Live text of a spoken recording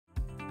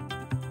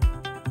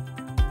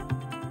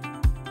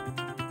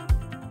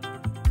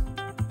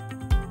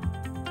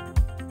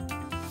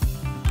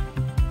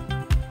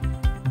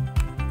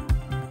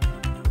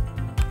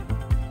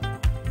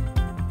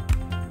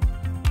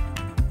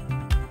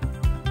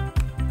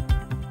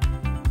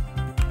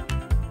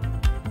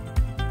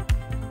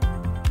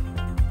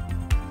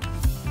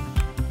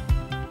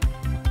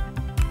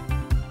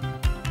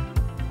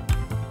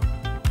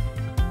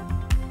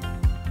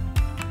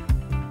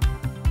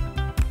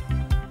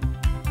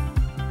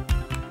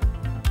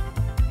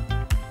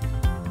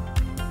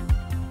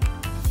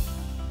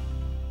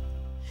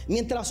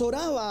Mientras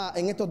oraba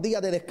en estos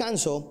días de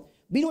descanso,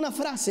 vino una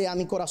frase a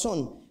mi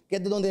corazón, que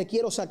es de donde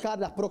quiero sacar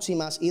las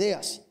próximas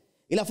ideas.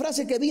 Y la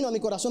frase que vino a mi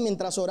corazón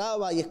mientras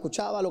oraba y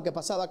escuchaba lo que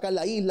pasaba acá en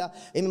la isla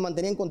y me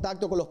mantenía en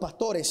contacto con los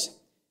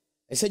pastores,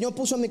 el Señor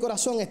puso en mi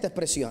corazón esta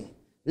expresión: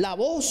 la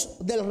voz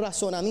del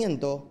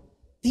razonamiento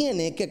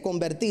tiene que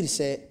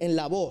convertirse en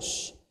la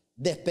voz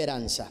de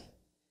esperanza.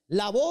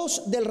 La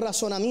voz del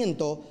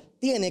razonamiento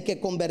tiene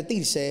que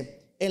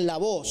convertirse en la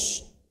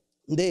voz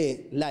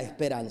de la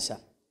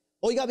esperanza.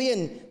 Oiga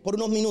bien por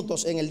unos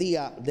minutos en el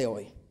día de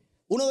hoy.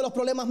 Uno de los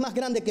problemas más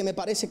grandes que me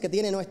parece que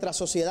tiene nuestra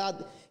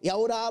sociedad, y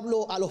ahora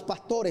hablo a los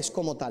pastores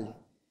como tal,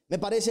 me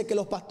parece que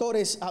los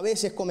pastores a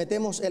veces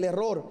cometemos el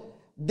error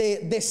de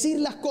decir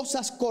las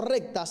cosas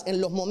correctas en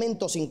los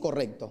momentos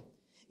incorrectos.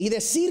 Y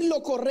decir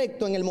lo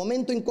correcto en el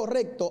momento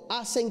incorrecto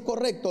hace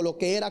incorrecto lo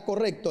que era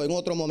correcto en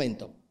otro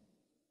momento.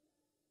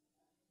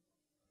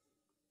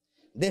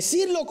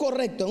 Decir lo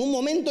correcto en un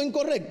momento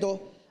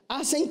incorrecto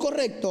hace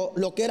incorrecto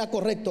lo que era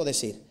correcto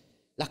decir.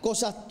 Las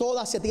cosas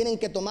todas se tienen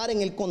que tomar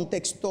en el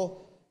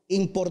contexto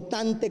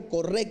importante,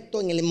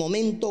 correcto, en el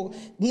momento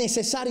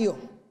necesario.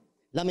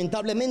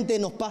 Lamentablemente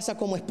nos pasa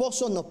como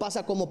esposos, nos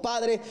pasa como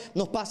padres,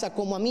 nos pasa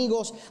como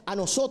amigos, a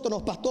nosotros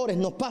los pastores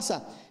nos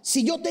pasa.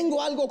 Si yo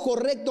tengo algo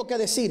correcto que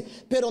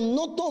decir, pero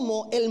no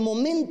tomo el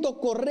momento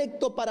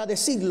correcto para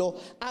decirlo,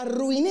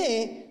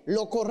 arruiné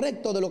lo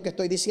correcto de lo que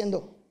estoy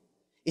diciendo.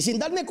 Y sin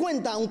darme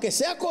cuenta, aunque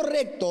sea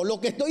correcto lo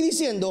que estoy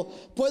diciendo,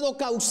 puedo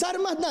causar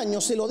más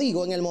daño si lo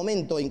digo en el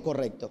momento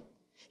incorrecto.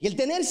 Y el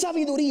tener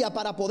sabiduría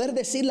para poder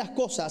decir las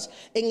cosas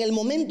en el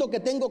momento que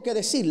tengo que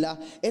decirlas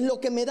es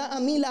lo que me da a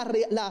mí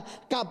la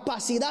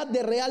capacidad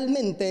de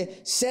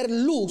realmente ser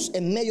luz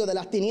en medio de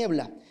las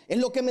tinieblas. Es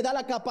lo que me da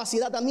la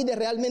capacidad a mí de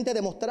realmente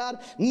demostrar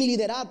mi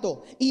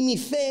liderato y mi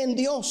fe en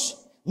Dios.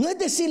 No es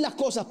decir las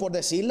cosas por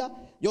decirlas.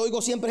 Yo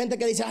oigo siempre gente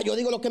que dice: yo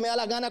digo lo que me da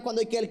la gana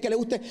cuando hay que el que le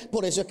guste.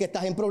 Por eso es que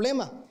estás en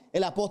problemas.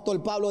 El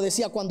apóstol Pablo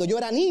decía: cuando yo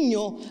era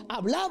niño,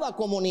 hablaba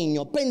como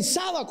niño,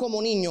 pensaba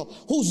como niño,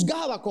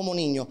 juzgaba como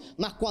niño.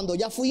 Mas cuando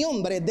ya fui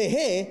hombre,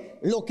 dejé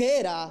lo que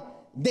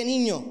era de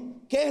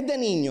niño. ¿Qué es de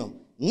niño?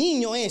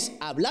 Niño es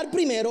hablar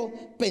primero,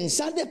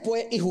 pensar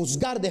después y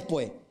juzgar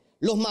después.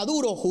 Los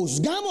maduros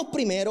juzgamos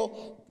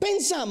primero,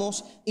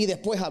 pensamos y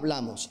después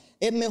hablamos.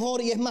 Es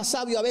mejor y es más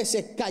sabio a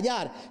veces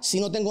callar si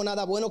no tengo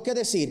nada bueno que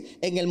decir.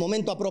 En el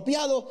momento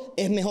apropiado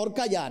es mejor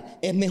callar,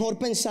 es mejor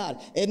pensar,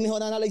 es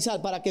mejor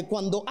analizar para que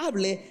cuando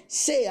hable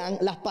sean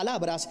las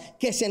palabras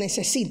que se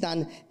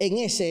necesitan en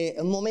ese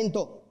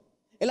momento.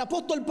 El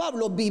apóstol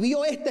Pablo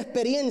vivió esta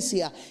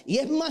experiencia y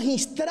es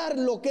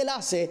magistral lo que él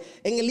hace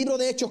en el libro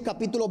de Hechos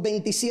capítulo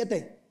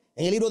 27.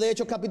 En el libro de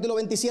Hechos capítulo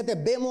 27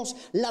 vemos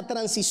la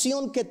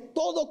transición que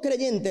todo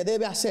creyente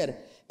debe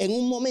hacer en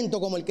un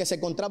momento como el que se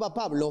encontraba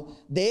Pablo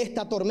de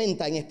esta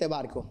tormenta en este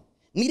barco.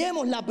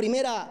 Miremos la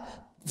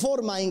primera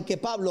forma en que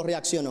Pablo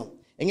reaccionó.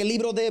 En el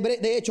libro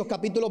de Hechos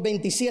capítulo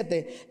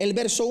 27, el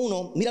verso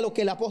 1, mira lo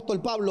que el apóstol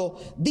Pablo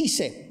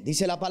dice.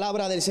 Dice la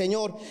palabra del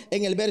Señor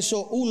en el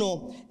verso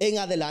 1 en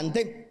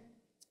adelante.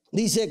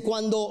 Dice: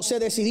 cuando se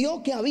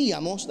decidió que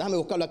habíamos, déjame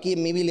buscarlo aquí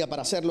en mi Biblia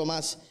para hacerlo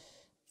más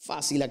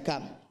fácil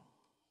acá.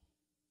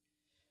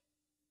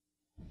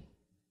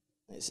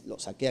 Lo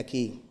saqué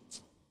aquí.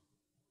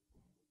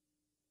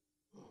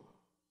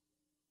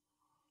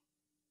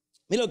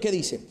 Mira lo que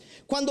dice: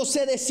 cuando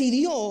se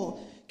decidió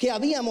que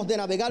habíamos de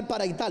navegar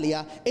para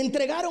Italia,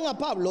 entregaron a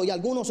Pablo y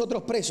algunos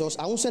otros presos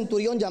a un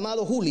centurión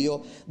llamado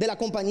Julio de la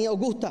compañía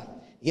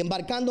Augusta. Y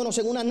embarcándonos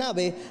en una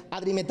nave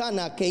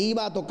adrimetana que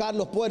iba a tocar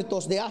los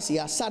puertos de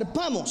Asia,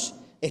 zarpamos,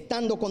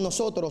 estando con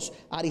nosotros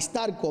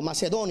Aristarco,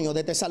 macedonio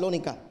de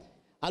Tesalónica.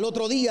 Al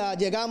otro día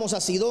llegamos a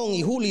Sidón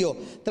y Julio,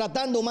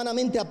 tratando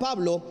humanamente a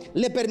Pablo,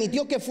 le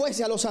permitió que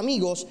fuese a los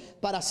amigos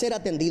para ser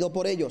atendido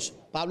por ellos.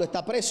 Pablo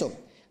está preso.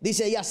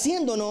 Dice: y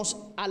haciéndonos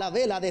a la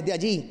vela desde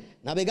allí,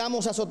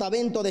 navegamos a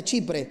Sotavento de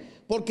Chipre,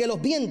 porque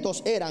los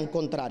vientos eran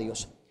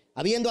contrarios.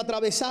 Habiendo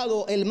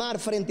atravesado el mar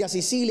frente a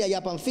Sicilia y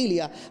a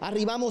Panfilia,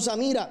 arribamos a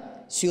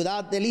Mira,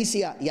 ciudad de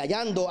Licia, y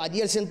hallando allí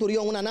el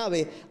centurión una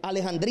nave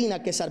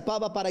alejandrina que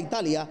zarpaba para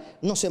Italia,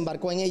 nos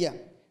embarcó en ella.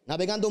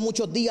 Navegando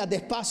muchos días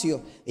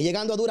despacio y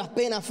llegando a duras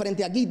penas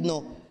frente a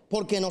Gidno,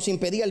 porque nos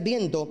impedía el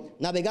viento,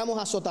 navegamos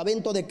a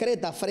Sotavento de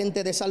Creta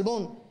frente de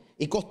Salmón.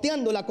 Y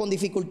costeándola con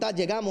dificultad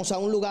llegamos a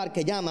un lugar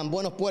que llaman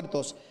Buenos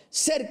Puertos,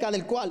 cerca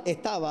del cual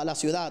estaba la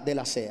ciudad de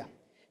Lasea.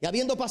 Y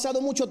habiendo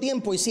pasado mucho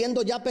tiempo y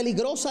siendo ya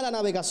peligrosa la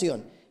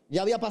navegación,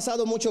 ya había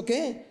pasado mucho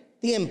 ¿qué?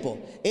 Tiempo.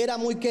 Era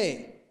muy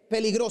 ¿qué?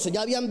 Peligroso.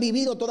 Ya habían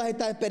vivido todas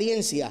estas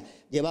experiencias.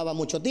 Llevaba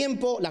mucho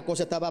tiempo, la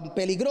cosa estaba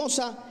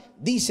peligrosa.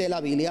 Dice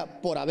la Biblia,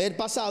 por haber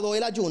pasado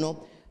el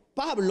ayuno,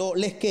 Pablo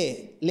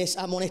les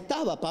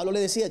amonestaba. Pablo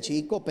le decía: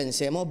 chicos,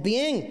 pensemos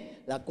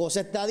bien, la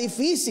cosa está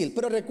difícil.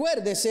 Pero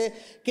recuérdese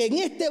que en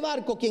este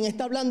barco quien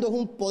está hablando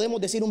es podemos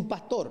decir, un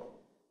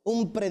pastor,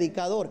 un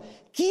predicador.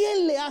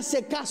 ¿Quién le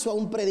hace caso a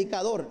un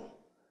predicador?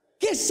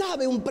 ¿Qué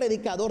sabe un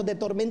predicador de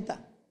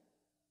tormenta?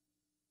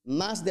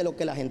 Más de lo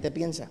que la gente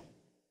piensa.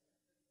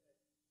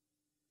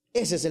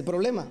 Ese es el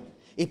problema.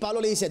 Y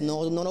Pablo le dice,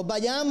 no nos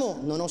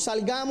vayamos, no nos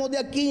salgamos de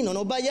aquí, no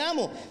nos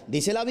vayamos.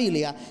 Dice la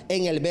Biblia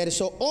en el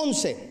verso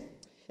 11,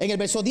 en el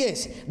verso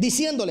 10,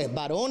 diciéndoles,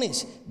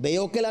 varones,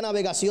 veo que la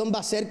navegación va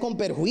a ser con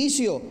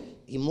perjuicio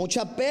y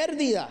mucha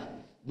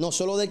pérdida, no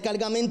solo del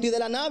cargamento y de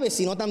la nave,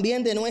 sino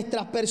también de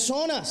nuestras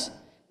personas.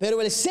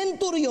 Pero el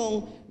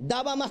centurión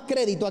daba más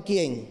crédito ¿a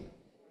quién?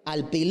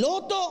 Al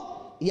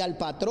piloto y al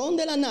patrón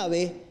de la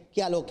nave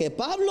que a lo que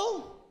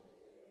Pablo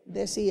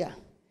decía.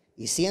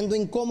 Y siendo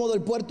incómodo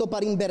el puerto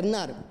para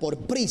invernar por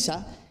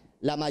prisa,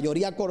 la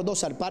mayoría acordó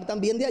zarpar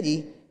también de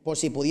allí, por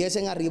si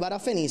pudiesen arribar a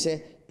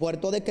Fenice,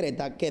 puerto de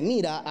Creta, que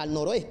mira al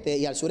noroeste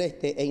y al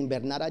sureste, e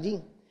invernar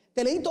allí.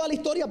 Te leí toda la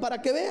historia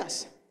para que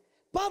veas.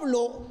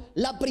 Pablo,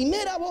 la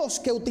primera voz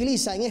que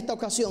utiliza en esta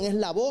ocasión es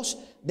la voz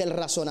del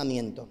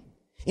razonamiento.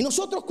 Y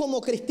nosotros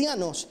como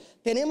cristianos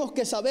tenemos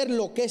que saber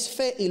lo que es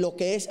fe y lo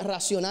que es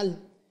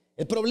racional.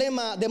 El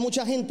problema de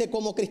mucha gente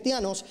como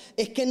cristianos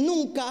es que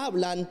nunca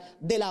hablan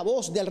de la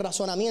voz del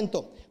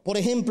razonamiento. Por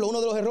ejemplo, uno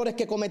de los errores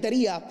que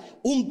cometería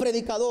un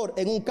predicador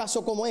en un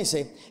caso como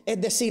ese es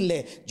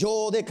decirle,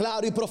 yo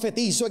declaro y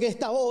profetizo en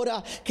esta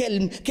hora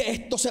que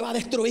esto se va a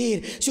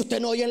destruir. Si usted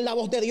no oye la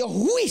voz de Dios,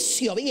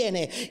 juicio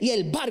viene y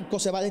el barco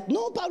se va a destruir.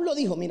 No, Pablo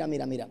dijo, mira,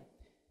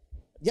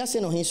 ya se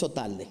nos hizo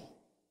tarde.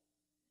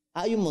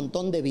 Hay un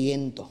montón de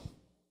viento.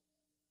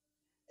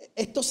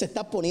 Esto se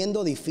está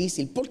poniendo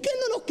difícil. ¿Por qué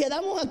no nos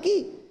quedamos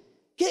aquí?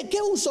 ¿Qué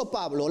usó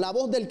Pablo? ¿La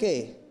voz del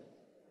qué?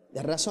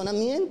 Del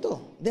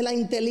razonamiento, de la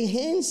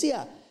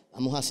inteligencia.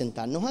 Vamos a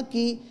sentarnos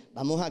aquí,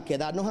 vamos a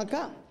quedarnos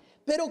acá.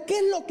 Pero ¿qué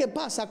es lo que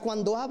pasa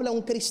cuando habla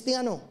un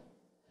cristiano?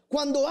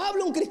 Cuando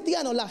habla un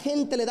cristiano, la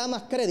gente le da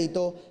más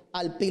crédito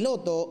al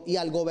piloto y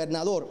al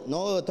gobernador.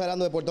 No estoy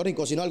hablando de Puerto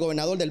Rico, sino al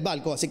gobernador del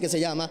barco, así que se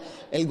llama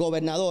el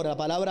gobernador. La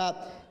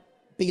palabra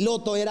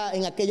piloto era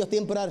en aquellos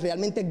tiempos era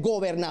realmente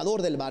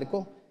gobernador del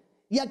barco.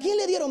 ¿Y a quién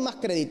le dieron más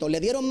crédito? Le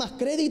dieron más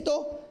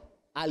crédito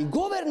al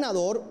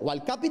gobernador o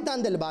al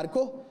capitán del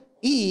barco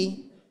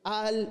y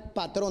al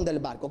patrón del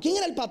barco. ¿Quién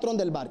era el patrón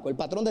del barco? El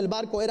patrón del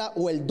barco era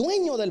o el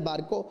dueño del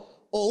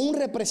barco o un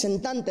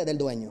representante del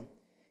dueño.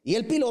 Y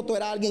el piloto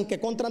era alguien que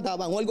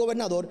contrataban, o el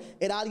gobernador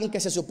era alguien que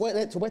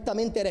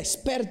supuestamente era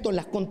experto en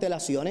las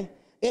constelaciones,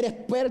 era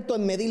experto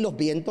en medir los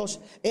vientos,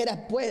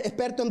 era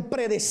experto en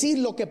predecir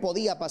lo que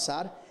podía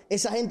pasar.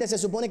 Esa gente se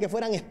supone que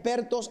fueran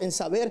expertos en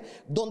saber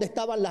dónde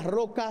estaban las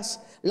rocas,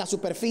 las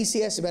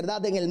superficies,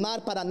 ¿verdad?, en el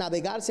mar para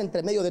navegarse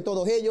entre medio de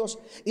todos ellos.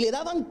 Y le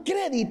daban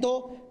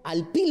crédito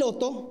al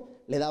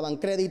piloto, le daban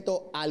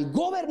crédito al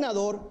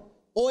gobernador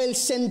o el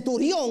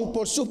centurión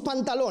por sus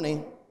pantalones.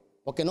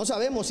 Porque no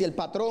sabemos si el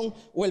patrón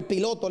o el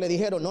piloto le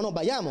dijeron no nos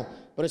vayamos,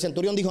 pero el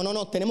centurión dijo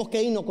no, tenemos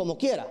que irnos como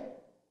quiera.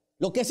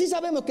 Lo que sí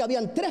sabemos es que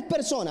habían 3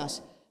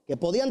 personas que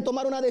podían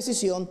tomar una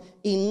decisión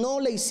y no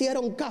le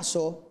hicieron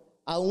caso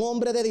a un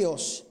hombre de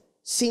Dios,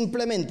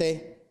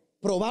 simplemente,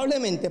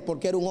 probablemente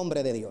porque era un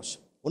hombre de Dios.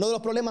 Uno de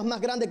los problemas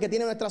más grandes que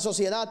tiene nuestra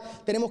sociedad,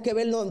 tenemos que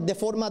verlo de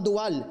forma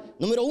dual.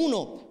 Número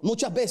 1,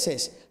 muchas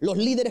veces los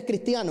líderes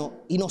cristianos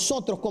y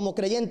nosotros como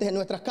creyentes en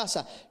nuestras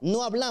casas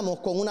no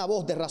hablamos con una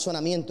voz de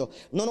razonamiento.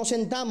 No nos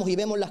sentamos y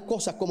vemos las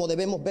cosas como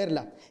debemos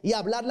verlas y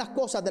hablar las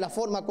cosas de la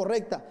forma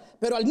correcta.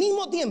 Pero al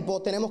mismo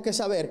tiempo tenemos que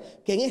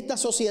saber que en esta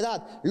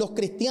sociedad los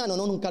cristianos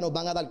nunca nos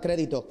van a dar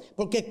crédito.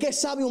 Porque ¿qué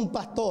sabe un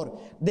pastor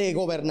de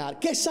gobernar?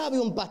 ¿Qué sabe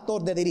un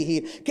pastor de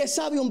dirigir? ¿Qué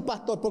sabe un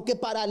pastor? Porque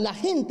para la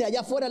gente allá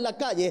afuera en la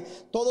calle,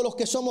 todos los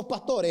que somos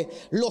pastores,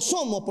 lo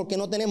somos porque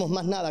no tenemos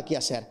más nada que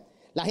hacer.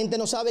 La gente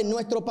no sabe en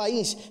nuestro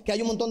país que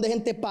hay un montón de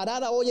gente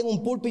parada hoy en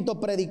un púlpito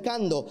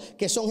predicando,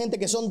 que son gente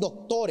que son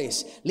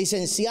doctores,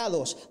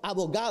 licenciados,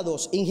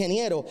 abogados,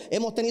 ingenieros.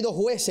 Hemos tenido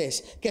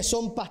jueces que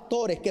son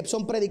pastores, que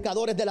son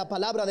predicadores de la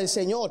palabra del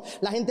Señor.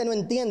 La gente no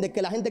entiende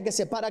que la gente que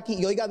se para aquí,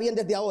 y oiga bien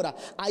desde ahora,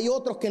 hay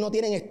otros que no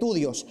tienen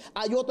estudios,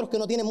 hay otros que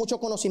no tienen mucho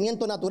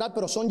conocimiento natural,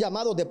 pero son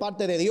llamados de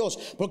parte de Dios,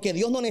 porque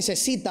Dios no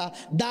necesita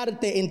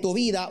darte en tu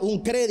vida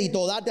un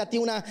crédito, darte a ti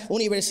una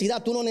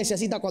universidad. Tú no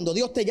necesitas. Cuando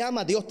Dios te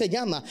llama, Dios te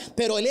llama.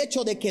 Pero el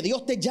hecho de que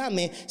Dios te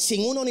llame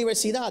sin una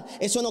universidad,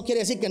 eso no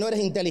quiere decir que no eres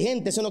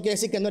inteligente, eso no quiere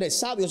decir que no eres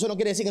sabio, eso no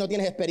quiere decir que no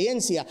tienes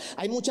experiencia.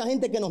 Hay mucha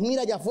gente que nos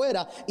mira allá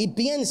afuera y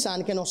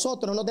piensan que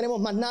nosotros no tenemos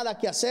más nada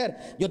que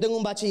hacer. Yo tengo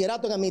un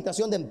bachillerato en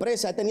administración de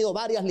empresas, he tenido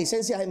varias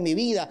licencias en mi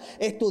vida,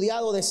 he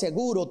estudiado de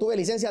seguro, tuve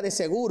licencia de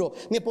seguro,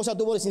 mi esposa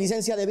tuvo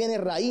licencia de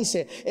bienes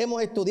raíces,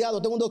 hemos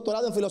estudiado, tengo un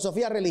doctorado en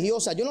filosofía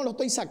religiosa. Yo no lo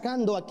estoy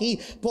sacando aquí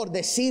por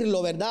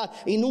decirlo, ¿verdad?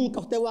 Y nunca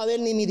usted va a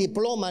ver ni mi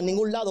diploma en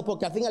ningún lado,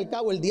 porque al fin y al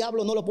cabo el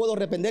diablo no lo puedo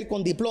arrepender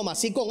con diploma,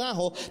 sí con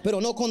ajo, pero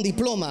no con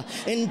diploma.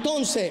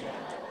 Entonces,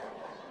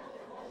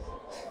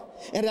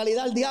 en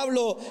realidad el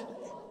diablo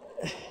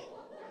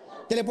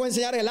Te le puede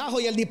enseñar el ajo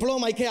y el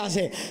diploma, ¿y qué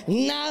hace?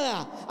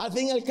 Nada. Al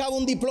fin y al cabo,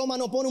 un diploma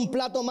no pone un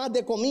plato más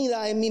de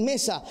comida en mi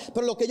mesa.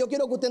 Pero lo que yo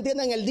quiero que usted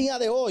entienda en el día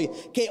de hoy,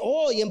 que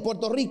hoy en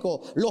Puerto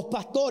Rico, los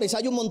pastores,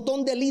 hay un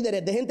montón de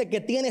líderes, de gente que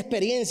tiene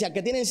experiencia,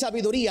 que tienen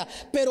sabiduría,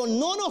 pero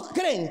no nos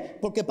creen,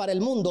 porque para el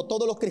mundo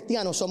todos los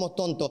cristianos somos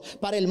tontos.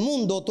 Para el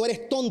mundo tú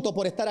eres tonto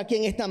por estar aquí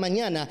en esta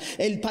mañana.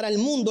 Para el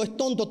mundo es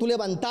tonto tú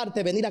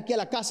levantarte, venir aquí a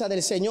la casa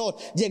del Señor,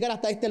 llegar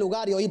hasta este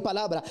lugar y oír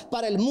palabra.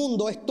 Para el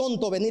mundo es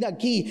tonto venir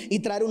aquí y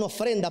traer una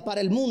ofrenda. Para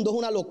el mundo es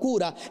una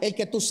locura el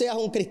que tú seas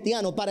un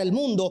cristiano. Para el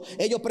mundo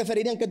ellos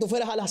preferirían que tú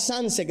fueras a la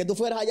Sanse, que tú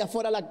fueras allá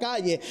afuera a la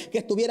calle, que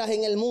estuvieras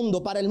en el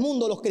mundo. Para el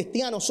mundo los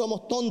cristianos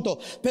somos tontos,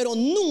 pero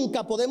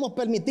nunca podemos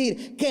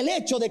permitir que el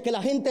hecho de que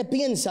la gente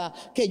piensa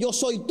que yo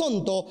soy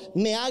tonto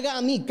me haga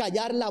a mí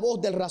callar la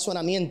voz del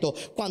razonamiento.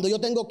 Cuando yo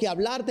tengo que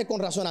hablarte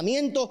con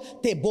razonamiento,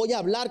 te voy a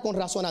hablar con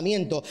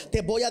razonamiento.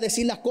 Te voy a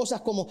decir las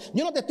cosas como,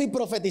 yo no te estoy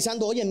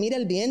profetizando, oye, mira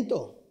el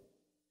viento,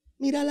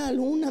 mira la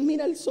luna,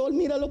 mira el sol,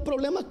 mira los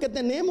problemas que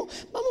tenemos,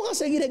 vamos a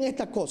seguir en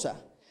estas cosas.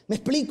 ¿Me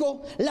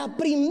explico? La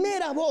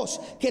primera voz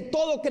que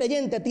todo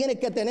creyente tiene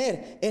que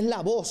tener es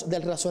la voz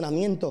del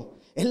razonamiento,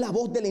 es la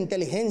voz de la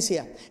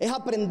inteligencia, es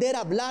aprender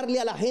a hablarle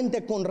a la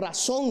gente con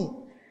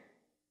razón.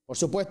 Por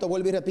supuesto,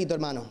 vuelvo y repito,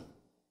 hermano,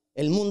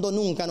 el mundo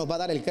nunca nos va a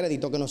dar el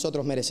crédito que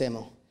nosotros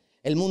merecemos.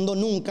 El mundo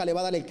nunca le va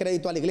a dar el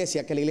crédito a la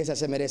iglesia que la iglesia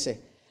se merece.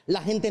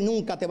 La gente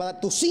nunca te va a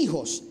dar, tus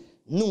hijos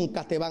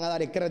nunca te van a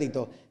dar el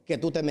crédito que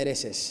tú te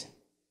mereces.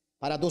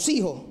 Para tus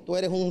hijos, tú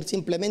eres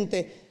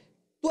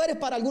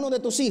para algunos de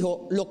tus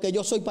hijos lo que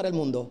yo soy para el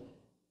mundo.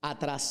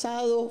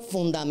 Atrasado,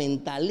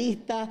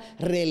 fundamentalista,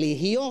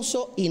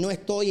 religioso, y no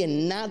estoy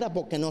en nada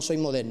porque no soy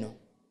moderno.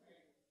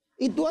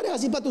 Y tú eres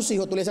así para tus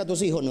hijos. Tú le dices a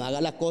tus hijos, no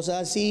hagas las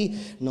cosas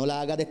así, no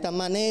las hagas de esta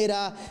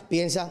manera.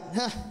 Piensa,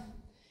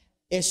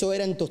 eso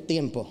era en tus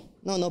tiempos.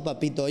 No,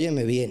 papito,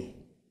 óyeme bien.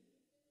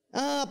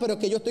 Pero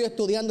que yo estoy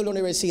estudiando en la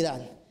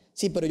universidad.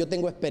 Sí, pero yo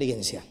tengo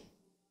experiencia.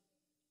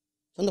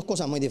 Son dos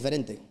cosas muy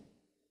diferentes.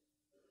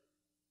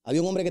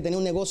 Había un hombre que tenía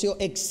un negocio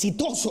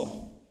exitoso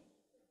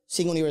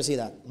sin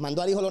universidad.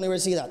 Mandó al hijo a la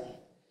universidad.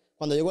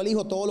 Cuando llegó el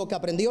hijo, todo lo que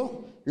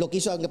aprendió lo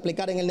quiso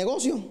aplicar en el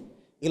negocio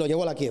y lo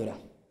llevó a la quiebra.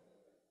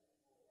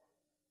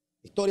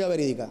 Historia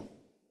verídica.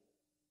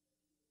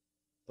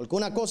 Porque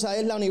una cosa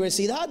es la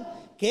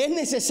universidad, que es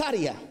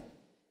necesaria,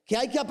 que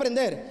hay que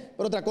aprender,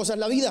 pero otra cosa es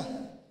la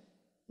vida.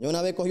 Yo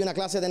una vez cogí una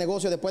clase de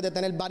negocio después de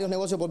tener varios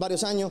negocios por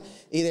varios años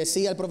y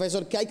decía el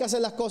profesor que hay que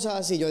hacer las cosas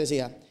así. Yo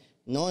decía,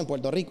 no, en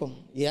Puerto Rico,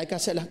 y hay que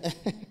hacerlas.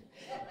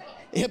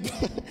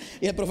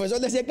 Y el profesor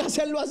decía, hay que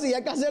hacerlo así,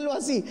 hay que hacerlo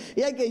así.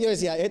 Yo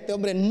decía, este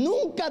hombre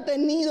nunca ha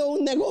tenido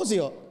un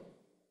negocio.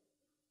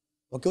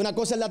 Porque una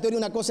cosa es la teoría,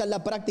 una cosa es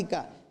la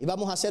práctica. Y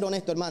vamos a ser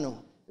honestos,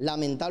 hermano,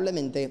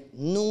 lamentablemente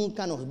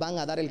nunca nos van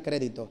a dar el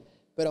crédito.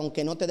 Pero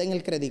aunque no te den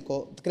el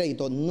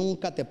crédito,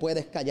 nunca te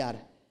puedes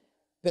callar.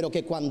 Pero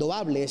que cuando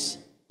hables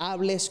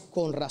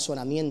con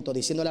razonamiento,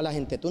 diciéndole a la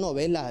gente, tú no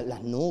ves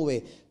las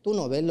nubes, tú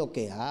no ves lo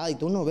que hay,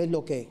 tú no ves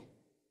lo que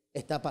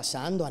está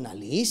pasando.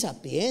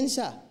 Analiza,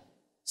 piensa,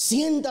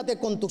 siéntate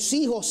con tus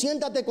hijos,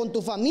 siéntate con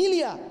tu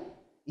familia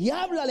y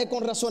háblale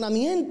con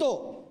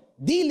razonamiento.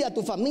 Dile a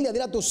tu familia,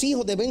 dile a tus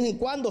hijos de vez en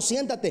cuando,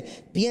 siéntate,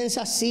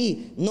 piensa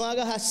así, no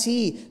hagas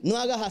así, no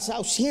hagas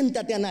asado,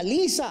 siéntate,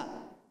 analiza.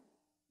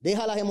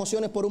 Deja las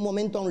emociones por un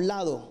momento a un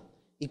lado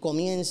y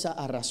comienza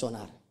a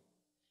razonar.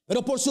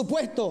 Pero por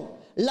supuesto,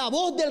 la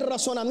voz del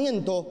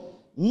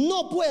razonamiento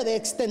no puede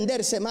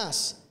extenderse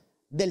más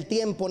del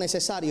tiempo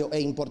necesario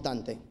e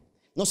importante.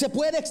 No se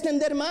puede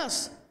extender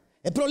más.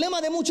 El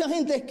problema de mucha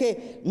gente es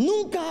que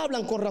nunca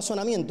hablan con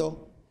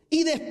razonamiento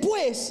y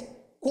después,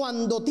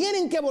 cuando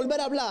tienen que volver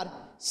a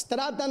hablar,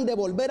 tratan de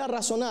volver a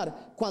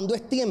razonar cuando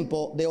es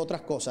tiempo de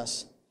otras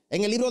cosas.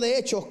 En el libro de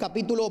Hechos,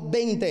 capítulo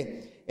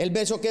 20, el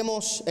verso que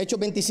hemos, Hechos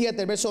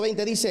 27, el verso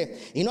 20 dice,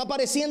 y no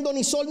apareciendo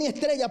ni sol ni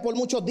estrella por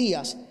muchos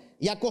días,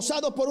 y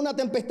acosados por una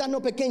tempestad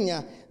no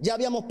pequeña, ya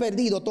habíamos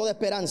perdido toda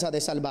esperanza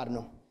de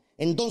salvarnos.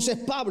 Entonces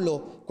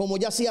Pablo, como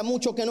ya hacía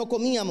mucho que no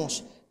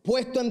comíamos,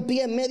 puesto en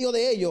pie en medio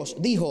de ellos,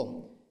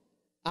 dijo,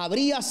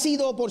 habría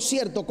sido, por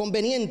cierto,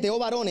 conveniente, oh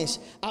varones,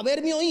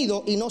 haberme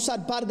oído y no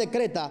zarpar de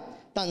Creta,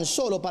 tan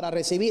solo para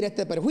recibir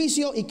este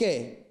perjuicio. ¿Y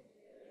qué?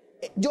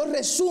 Yo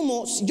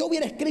resumo, yo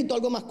hubiera escrito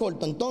algo más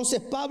corto.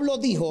 Entonces Pablo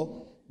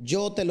dijo,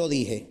 yo te lo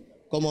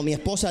dije, como mi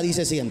esposa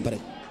dice siempre.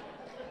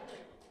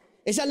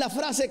 Esa es la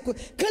frase.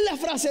 ¿Qué es la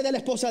frase de la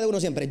esposa de uno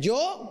siempre?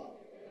 Yo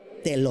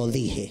te lo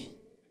dije.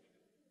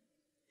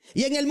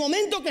 Y en el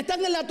momento que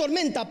están en la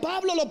tormenta,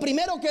 Pablo lo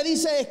primero que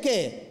dice es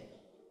que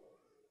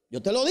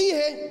yo te lo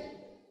dije.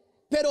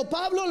 Pero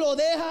Pablo lo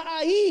deja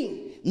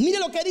ahí. Mire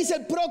lo que dice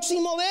el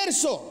próximo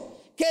verso.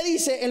 ¿Qué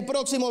dice el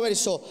próximo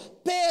verso?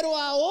 Pero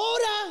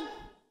ahora,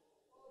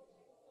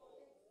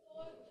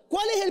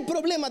 ¿cuál es el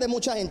problema de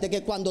mucha gente?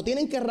 Que cuando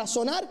tienen que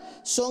razonar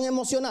son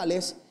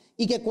emocionales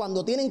y que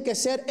cuando tienen que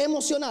ser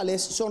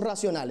emocionales son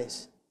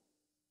racionales.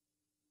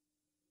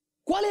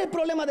 ¿Cuál es el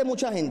problema de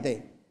mucha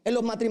gente en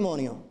los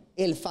matrimonios?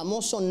 El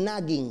famoso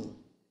nagging.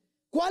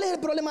 ¿Cuál es el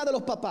problema de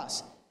los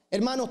papás?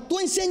 Hermanos, tú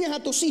enseñas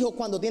a tus hijos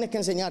cuando tienes que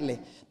enseñarles,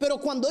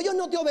 pero cuando ellos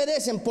no te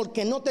obedecen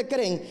porque no te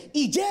creen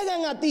y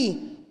llegan a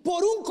ti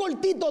por un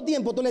cortito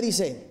tiempo, tú le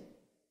dices: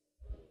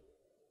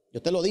 yo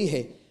te lo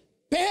dije,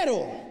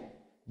 pero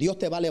Dios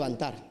te va a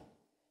levantar.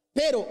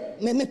 Pero,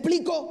 ¿me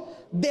explico?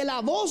 De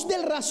la voz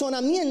del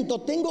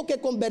razonamiento tengo que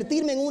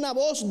convertirme en una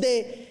voz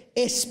de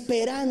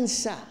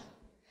esperanza.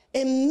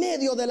 En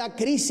medio de la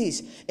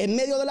crisis,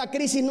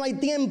 no hay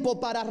tiempo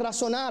para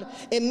razonar.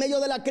 En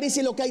medio de la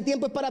crisis lo que hay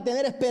tiempo es para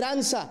tener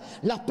esperanza.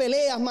 Las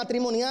peleas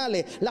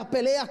matrimoniales, las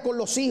peleas con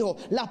los hijos,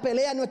 las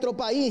peleas en nuestro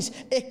país,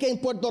 es que en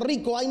Puerto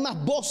Rico hay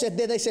más voces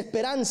de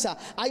desesperanza,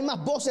 hay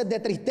más voces de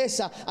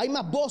tristeza, hay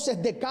más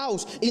voces de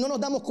caos, y no nos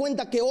damos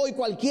cuenta que hoy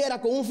cualquiera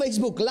con un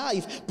Facebook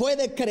Live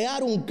puede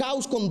crear un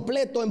caos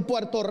completo en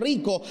Puerto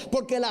Rico,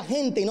 porque la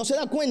gente no se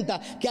da cuenta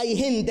que hay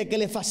gente que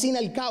le fascina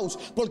el caos,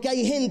 porque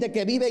hay gente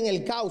que vive en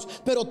el caos.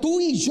 Pero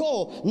tú y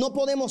yo no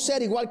podemos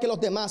ser igual que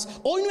los demás.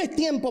 Hoy no es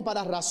tiempo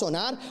para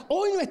razonar,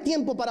 hoy no es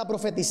tiempo para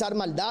profetizar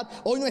maldad,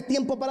 hoy no es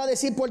tiempo para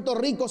decir Puerto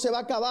Rico se va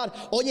a acabar.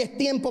 Hoy es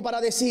tiempo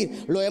para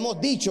decir, lo hemos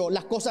dicho,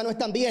 las cosas no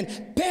están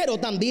bien, pero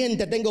también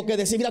te tengo que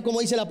decir, mira como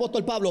dice el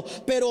apóstol Pablo: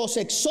 pero os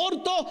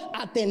exhorto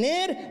a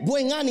tener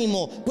buen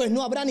ánimo, pues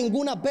no habrá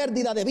ninguna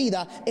pérdida de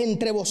vida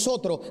entre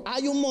vosotros.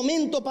 Hay un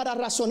momento para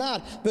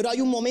razonar, pero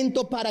hay un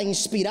momento para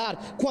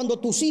inspirar. Cuando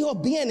tus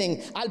hijos vienen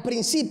al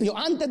principio,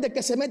 antes de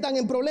que se metan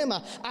en problemas,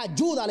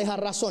 ayúdales a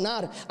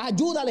razonar,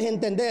 ayúdales a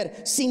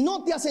entender. Si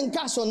no te hacen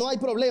caso, no hay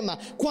problema.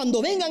 Cuando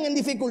vengan en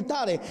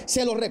dificultades,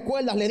 se los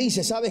recuerdas, le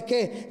dices: ¿sabes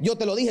qué? Yo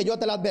te lo dije, yo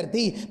te lo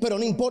advertí, pero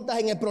no importa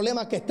en el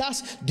problema que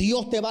estás,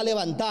 Dios te va a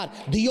levantar,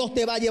 Dios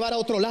te va a llevar a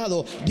otro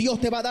lado, Dios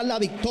te va a dar la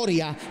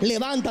victoria.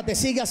 Levántate,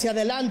 sigue hacia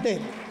adelante.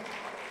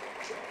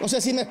 No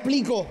sé si me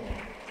explico,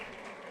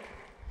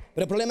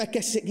 pero el problema es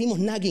que seguimos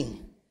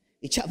nagging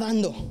y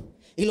chavando.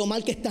 Y lo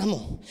mal que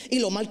estamos, y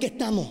lo mal que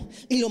estamos,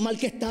 y lo mal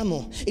que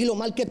estamos, y lo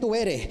mal que tú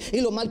eres, y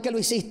lo mal que lo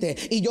hiciste,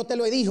 y yo te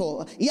lo he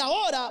dicho. Y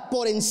ahora,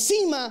 por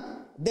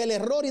encima del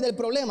error y del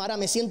problema, ahora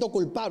me siento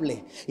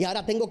culpable, y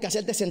ahora tengo que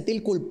hacerte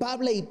sentir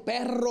culpable y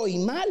perro y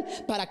mal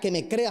para que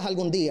me creas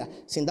algún día,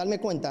 sin darme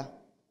cuenta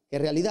que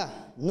en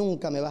realidad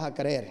nunca me vas a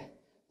creer,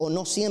 o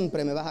no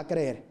siempre me vas a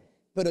creer.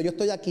 Pero yo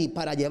estoy aquí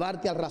para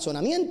llevarte al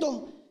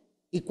razonamiento,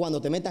 y cuando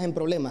te metas en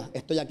problemas,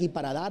 estoy aquí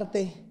para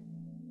darte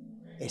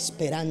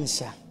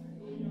esperanza,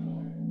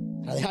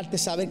 para dejarte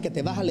saber que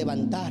te vas a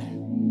levantar,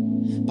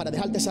 para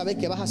dejarte saber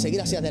que vas a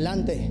seguir hacia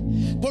adelante.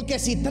 Porque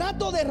si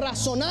trato de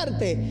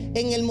razonarte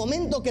en el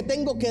momento que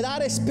tengo que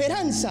dar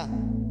esperanza,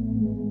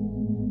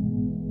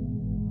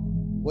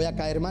 voy a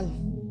caer mal.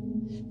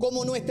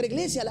 Como nuestra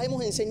iglesia la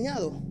hemos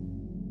enseñado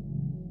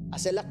a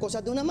hacer las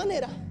cosas de una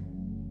manera,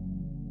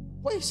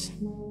 pues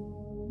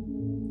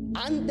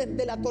antes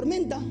de la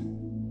tormenta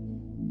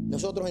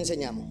nosotros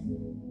enseñamos,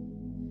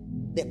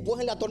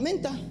 después en la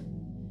tormenta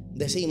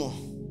decimos: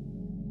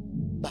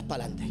 vas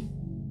para adelante.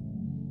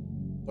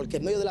 Porque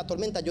en medio de la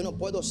tormenta yo no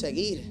puedo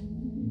seguir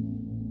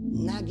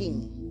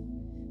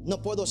nagging,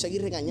 no puedo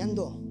seguir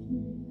regañando.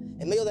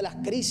 En medio de las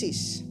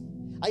crisis,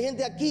 hay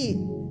gente aquí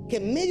que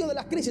en medio de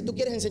las crisis tú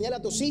quieres enseñar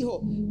a tus hijos,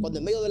 cuando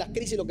en medio de las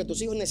crisis lo que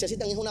tus hijos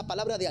necesitan es una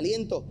palabra de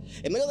aliento.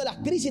 En medio de las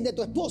crisis de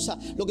tu esposa,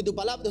 lo que tu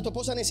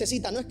esposa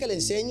necesita no es que le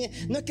enseñe,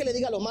 no es que le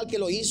diga lo mal que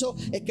lo hizo,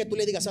 es que tú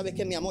le digas: sabes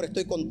que mi amor,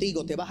 estoy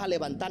contigo, te vas a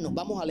levantar, nos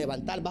vamos a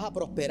levantar, vas a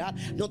prosperar,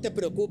 no te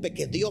preocupes,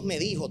 que Dios me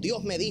dijo.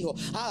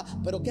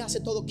 Pero ¿qué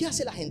hace todo? ¿Qué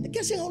hace la gente? ¿Qué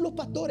hacen los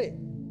pastores?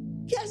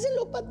 ¿Qué hacen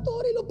los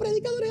pastores y los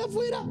predicadores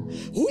afuera?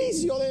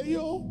 Juicio de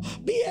Dios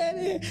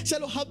viene, se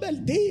los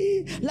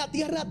advertí. La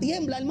tierra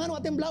tiembla, hermano,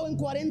 ha temblado en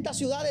 40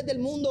 ciudades del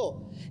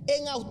mundo.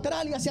 En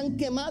Australia se han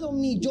quemado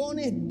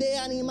millones de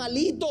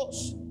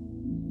animalitos.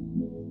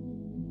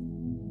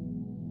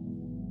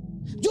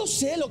 Yo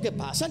sé lo que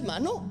pasa,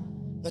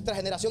 hermano. Nuestra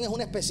generación es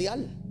una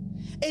especial.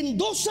 En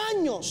 2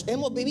 años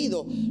hemos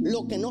vivido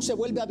lo que no se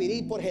vuelve a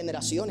vivir por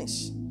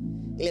generaciones.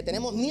 Y le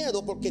tenemos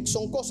miedo porque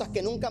son cosas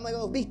que nunca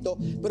hemos visto,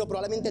 pero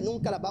probablemente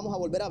nunca las vamos a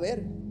volver a ver.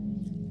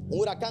 Un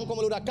huracán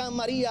como el huracán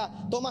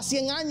María toma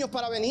 100 años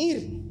para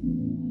venir.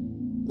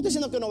 No estoy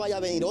diciendo que no vaya a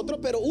venir otro,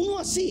 pero uno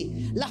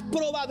así, las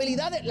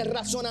probabilidades, el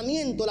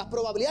razonamiento, las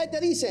probabilidades te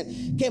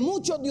dicen que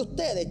muchos de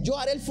ustedes, yo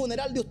haré el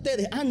funeral de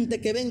ustedes antes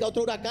que venga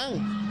otro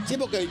huracán. Sí,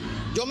 porque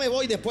yo me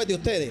voy después de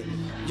ustedes,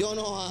 yo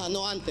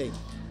no antes.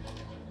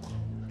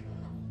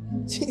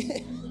 Sí.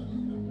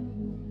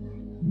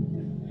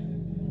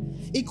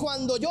 Y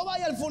cuando yo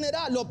vaya al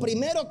funeral, lo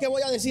primero que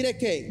voy a decir es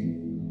que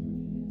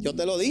yo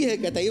te lo dije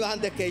que te ibas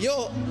antes que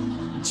yo.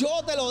 Yo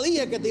te lo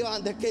dije que te ibas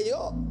antes que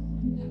yo.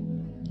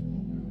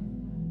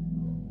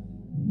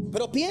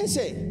 Pero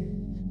piense,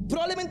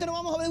 probablemente no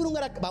vamos a ver un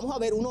huracán, vamos a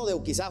ver uno de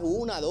quizás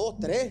 1, 2,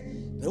 3,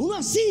 pero uno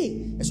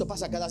así, eso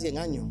pasa cada 100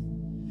 años.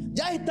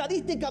 Ya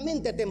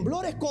estadísticamente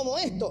temblores como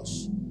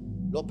estos,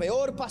 lo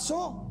peor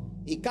pasó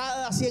y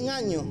cada 100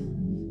 años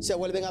se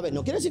vuelven a ver.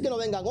 No quiere decir que no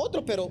vengan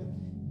otros, pero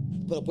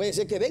puede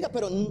ser que venga,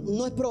 pero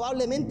no es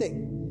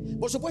probablemente.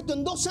 Por supuesto,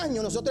 en 2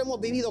 años nosotros hemos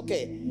vivido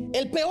 ¿qué?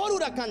 El peor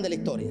huracán de la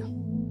historia.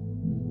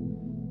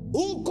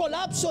 Un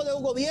colapso de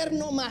un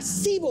gobierno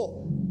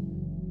masivo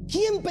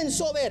 ¿Quién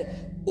pensó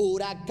ver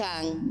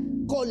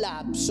huracán,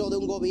 colapso de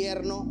un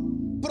gobierno,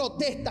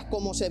 protestas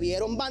como se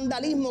vieron,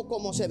 vandalismo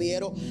como se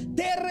vieron,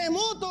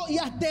 terremoto y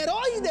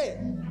asteroide?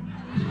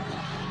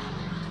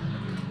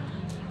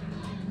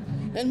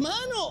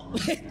 Hermano,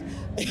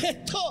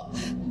 esto...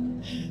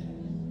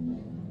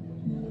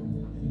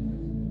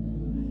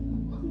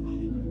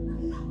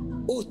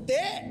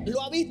 Usted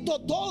lo ha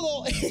visto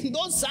todo en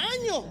 2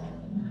 años.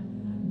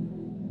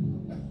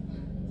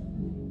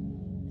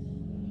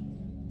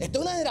 Esta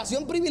es una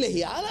generación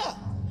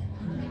privilegiada.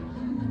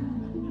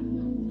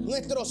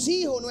 Nuestros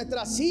hijos,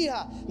 nuestras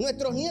hijas,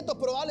 nuestros nietos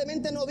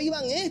probablemente no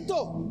vivan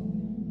esto.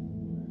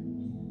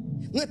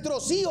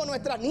 Nuestros hijos,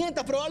 nuestras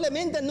nietas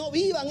probablemente no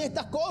vivan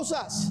estas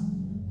cosas.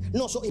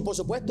 Y por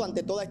supuesto,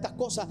 ante todas estas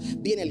cosas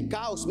viene el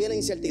caos, viene la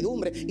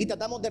incertidumbre, y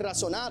tratamos de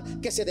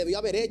razonar que se debió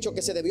haber hecho,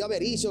 que se debió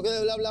haber hecho, que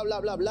bla, bla, bla,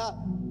 bla,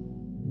 bla.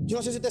 Yo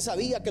no sé si usted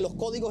sabía que los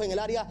códigos en el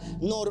área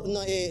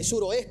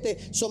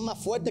suroeste son más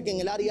fuertes que en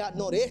el área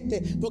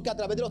noreste, porque a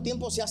través de los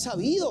tiempos se ha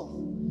sabido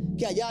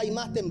que allá hay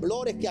más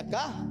temblores que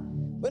acá.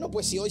 Bueno,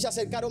 pues si hoy se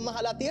acercaron más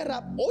a la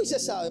tierra, hoy se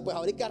sabe, pues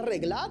habría que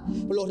arreglar.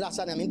 Los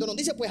razonamientos nos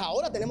dice, pues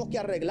ahora tenemos que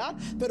arreglar.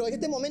 Pero en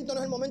este momento no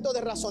es el momento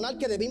de razonar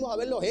que debimos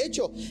haberlo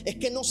hecho. Es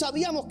que no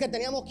sabíamos que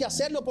teníamos que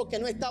hacerlo porque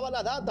no estaba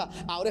la data.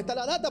 Ahora está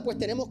la data, pues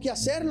tenemos que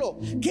hacerlo.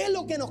 ¿Qué es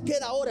lo que nos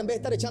queda ahora en vez de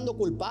estar echando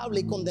culpable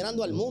y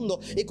condenando al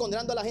mundo y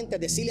condenando a la gente?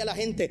 Decirle a la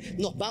gente,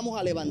 nos vamos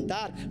a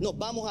levantar, nos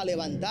vamos a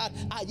levantar.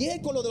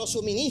 Ayer con lo de los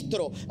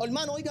suministros,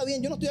 hermano, oiga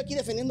bien, yo no estoy aquí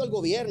defendiendo al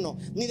gobierno,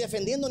 ni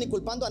defendiendo ni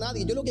culpando a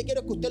nadie. Yo lo que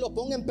quiero es que usted lo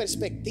ponga en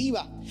perspectiva.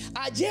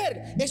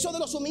 Ayer eso de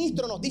los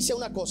suministros nos dice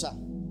una cosa.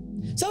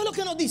 ¿Sabe lo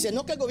que nos dice?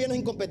 No que el gobierno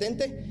es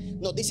incompetente,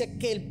 nos dice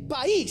que el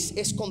país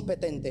es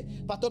competente.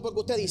 Pastor,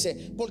 porque usted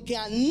dice, porque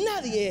a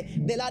nadie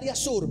del área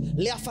sur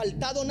le ha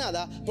faltado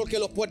nada, porque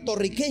los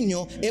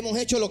puertorriqueños hemos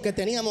hecho lo que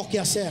teníamos que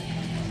hacer.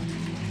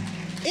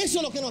 Eso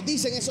es lo que nos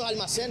dicen esos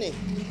almacenes.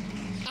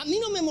 A mí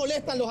no me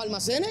molestan los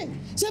almacenes.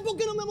 ¿Sabe por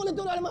qué no me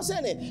molestan los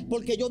almacenes?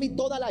 Porque yo vi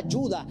toda la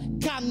ayuda,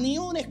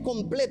 camiones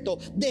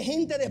completos de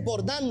gente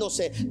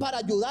desbordándose para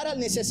ayudar al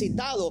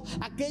necesitado.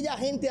 Aquella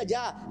gente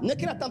allá, no es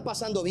que la están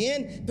pasando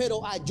bien,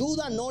 pero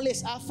ayuda no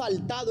les ha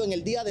faltado en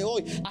el día de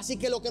hoy. Así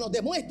que lo que nos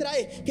demuestra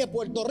es que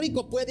Puerto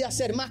Rico puede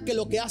hacer más que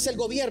lo que hace el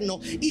gobierno.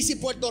 Y si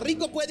Puerto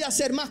Rico puede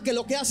hacer más que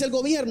lo que hace el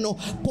gobierno,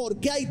 ¿por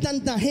qué hay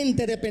tanta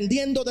gente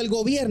dependiendo del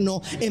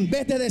gobierno? En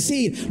vez de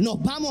decir,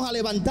 nos vamos a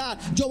levantar,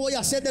 yo voy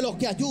a ser de los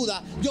que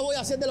ayuda, yo voy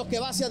a ser de los que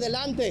va hacia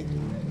adelante.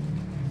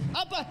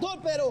 Ah, pastor,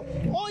 pero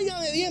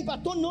óigame bien,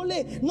 pastor, no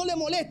le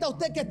molesta a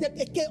usted que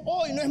es que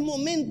hoy no es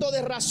momento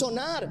de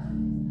razonar.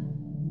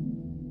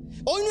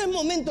 Hoy no es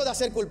momento de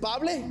hacer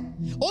culpable.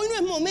 Hoy no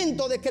es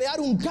momento de crear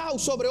un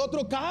caos sobre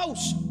otro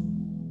caos.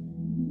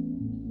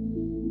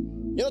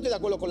 Yo no estoy de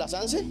acuerdo con la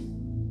Sanse.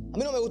 A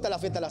mí no me gusta la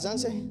fiesta de la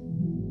Sanse.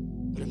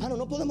 Pero hermano,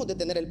 no podemos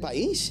detener el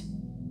país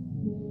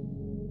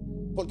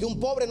porque un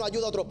pobre no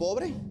ayuda a otro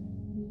pobre.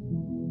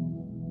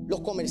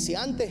 Los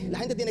comerciantes, la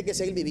gente tiene que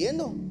seguir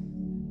viviendo.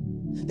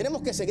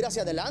 Tenemos que seguir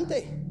hacia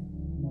adelante.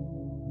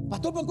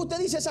 Pastor, ¿por qué usted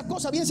dice esas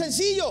cosas? Bien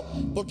sencillo.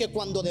 Porque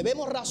cuando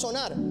debemos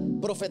razonar,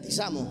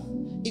 profetizamos.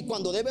 Y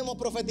cuando debemos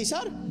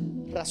profetizar,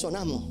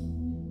 razonamos.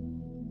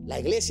 La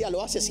iglesia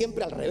lo hace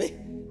siempre al revés.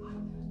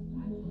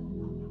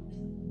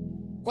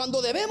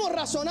 Cuando debemos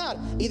razonar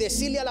y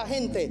decirle a la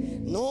gente,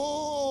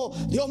 no,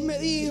 Dios me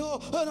dijo,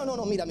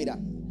 no, mira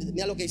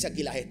lo que dice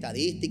aquí, las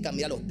estadísticas,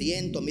 mira los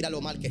vientos, mira lo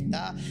mal que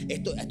está.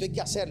 Esto hay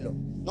que hacerlo.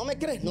 ¿No me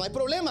crees? No hay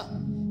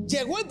problema.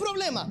 Llegó el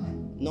problema.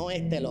 No,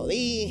 te lo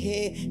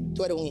dije,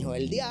 tú eres un hijo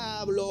del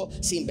diablo,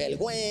 sin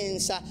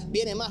vergüenza,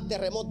 viene más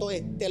terremoto,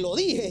 te lo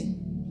dije.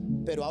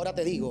 Pero ahora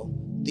te digo,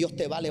 Dios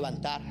te va a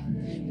levantar,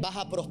 vas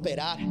a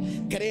prosperar,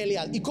 créele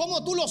a... ¿Y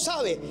cómo tú lo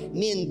sabes?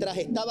 Mientras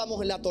estábamos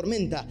en la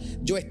tormenta,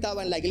 yo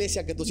estaba en la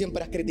iglesia que tú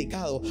siempre has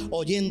criticado,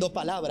 oyendo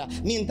palabra.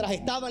 Mientras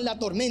estaba en la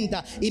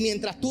tormenta y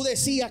mientras tú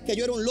decías que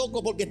yo era un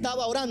loco porque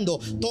estaba orando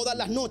todas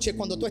las noches,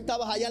 cuando tú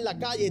estabas allá en la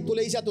calle y tú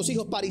le dices a tus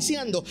hijos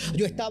pariciando,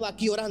 yo estaba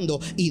aquí orando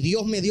y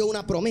Dios me dio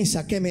una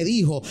promesa que me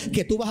dijo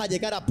que tú vas a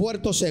llegar a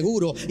Puerto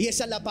seguro, y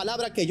esa es la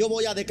palabra que yo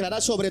voy a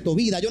declarar sobre tu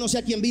vida. Yo no sé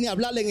a quién vine a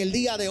hablarle en el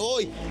día de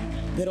hoy,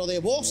 pero de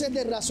voces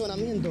de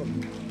razonamiento.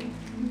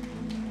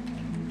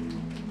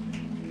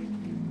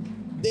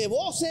 De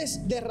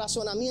voces de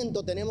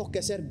razonamiento tenemos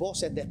que ser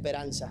voces de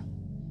esperanza.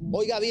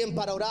 Oiga bien,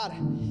 para orar,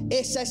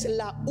 esa es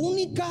la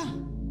única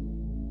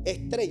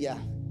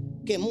estrella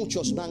que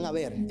muchos van a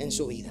ver en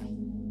su vida.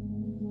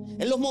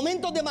 En los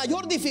momentos de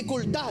mayor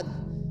dificultad,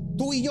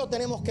 tú y yo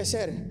tenemos que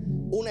ser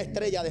una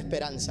estrella de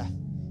esperanza.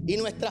 Y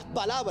nuestras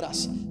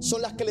palabras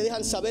son las que le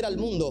dejan saber al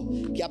mundo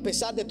que a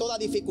pesar de toda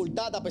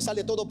dificultad, a pesar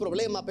de todo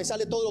problema, a pesar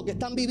de todo lo que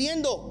están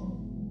viviendo,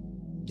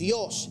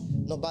 Dios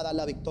nos va a dar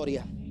la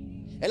victoria.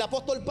 El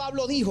apóstol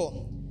Pablo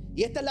dijo,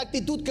 y esta es la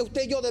actitud que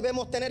usted y yo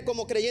debemos tener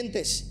como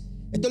creyentes.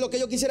 Esto es lo que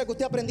yo quisiera que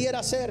usted aprendiera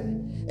a hacer.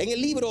 En el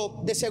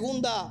libro de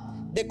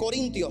Segunda de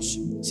Corintios,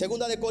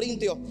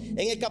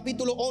 en el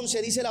capítulo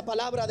 11 dice la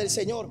palabra del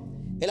Señor.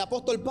 El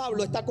apóstol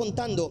Pablo está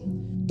contando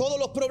todos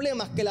los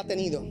problemas que él ha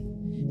tenido.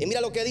 Y mira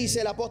lo que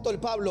dice el apóstol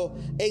Pablo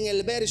en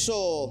el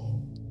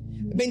verso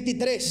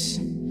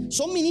 23.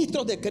 Son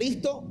ministros de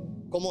Cristo,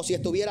 como si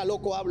estuviera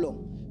loco hablo.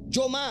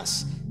 Yo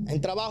más, en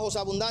trabajos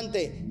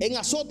abundantes, en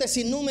azotes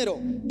sin número,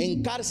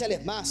 en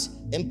cárceles más,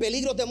 en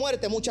peligros de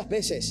muerte muchas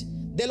veces.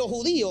 De los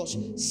judíos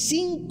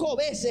 5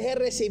 veces he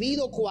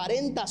recibido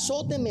 40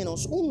 azotes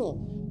menos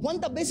uno.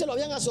 ¿Cuántas veces lo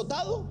habían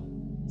azotado?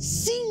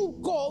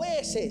 5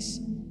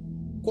 veces.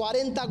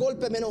 40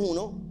 golpes menos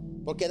uno,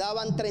 porque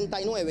daban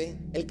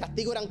 39. El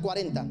castigo eran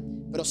 40,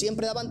 pero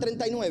siempre daban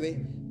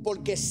 39,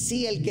 porque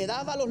si el que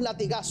daba los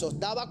latigazos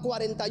daba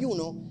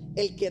 41,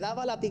 el que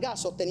daba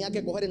latigazos tenía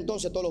que coger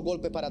entonces todos los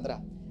golpes para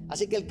atrás.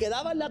 Así que el que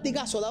daba el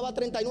latigazo daba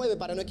 39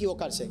 para no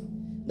equivocarse,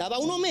 daba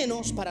uno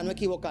menos para no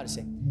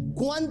equivocarse.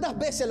 ¿Cuántas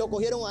veces lo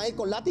cogieron a él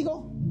con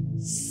látigo?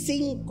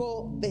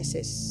 5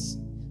 veces.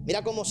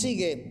 Mira cómo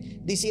sigue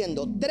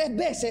diciendo: 3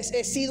 veces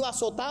he sido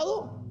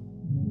azotado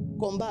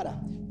con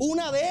vara,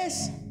 1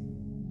 vez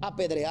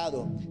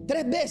apedreado,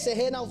 3 veces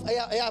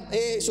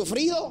he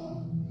sufrido.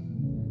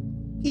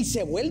 Y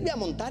se vuelve a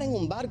montar en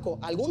un barco.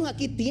 Algunos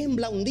aquí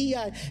tiembla un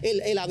día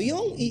el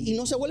avión y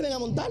no se vuelven a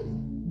montar.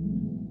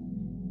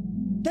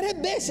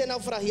 3 veces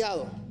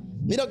naufragiado.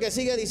 Mira lo que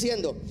sigue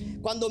diciendo: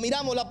 cuando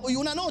miramos y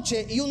una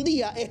noche y un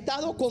día he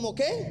estado como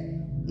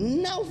que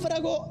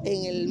náufrago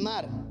en el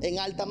mar, en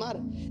alta mar,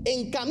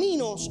 en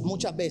caminos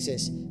muchas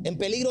veces, en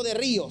peligro de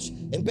ríos,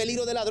 en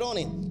peligro de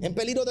ladrones, en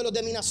peligro de los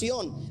de mi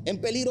nación, en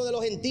peligro de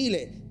los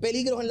gentiles,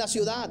 peligros en la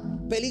ciudad,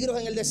 peligros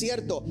en el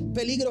desierto,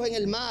 peligros en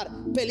el mar,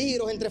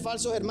 peligros entre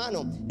falsos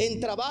hermanos, en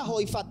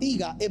trabajo y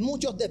fatiga, en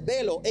muchos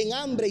desvelos, en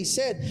hambre y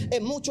sed,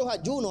 en muchos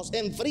ayunos,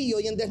 en frío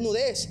y en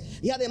desnudez,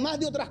 y además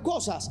de otras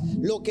cosas,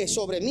 lo que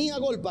sobre mí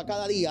agolpa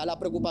cada día, la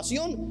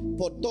preocupación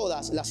por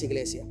todas las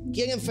iglesias.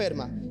 ¿Quién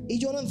enferma? Y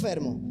yo no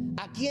enfermo.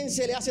 ¿A quién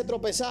se le hace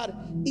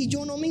tropezar? Y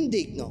yo no me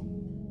indigno.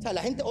 O sea,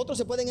 la gente, otros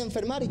se pueden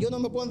enfermar y yo no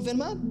me puedo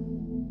enfermar.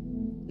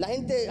 La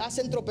gente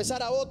hacen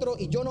tropezar a otro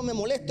y yo no me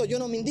molesto, yo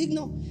no me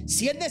indigno.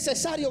 Si es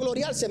necesario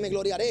gloriarse, me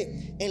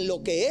gloriaré en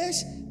lo que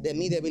es de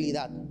mi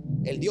debilidad.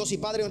 El Dios y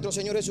Padre de nuestro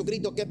Señor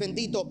Jesucristo, que es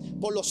bendito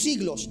por los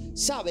siglos,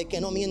 sabe que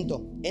no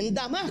miento. En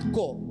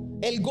Damasco,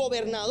 el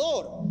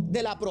gobernador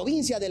de la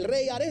provincia del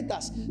rey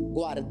Aretas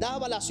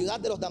guardaba la ciudad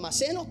de los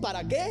damasenos.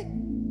 ¿Para qué?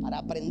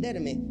 Para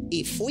prenderme.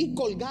 Y fui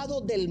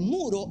colgado del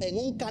muro en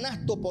un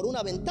canasto por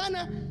una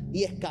ventana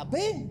y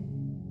escapé.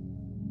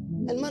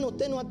 Hermano,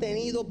 usted no ha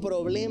tenido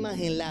problemas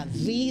en la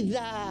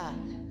vida.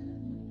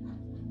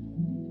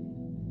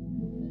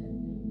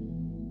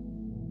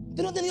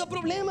 Usted no ha tenido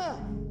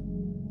problemas.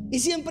 Y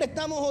siempre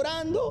estamos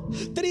orando,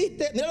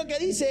 triste. Mira lo que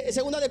dice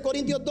 2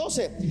 Corintios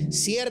 12.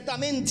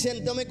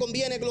 Ciertamente no me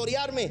conviene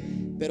gloriarme,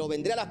 pero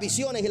vendré a las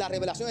visiones y las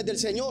revelaciones del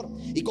Señor.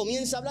 Y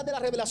comienza a hablar de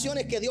las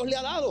revelaciones que Dios le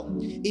ha dado.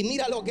 Y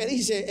mira lo que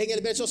dice en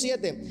el verso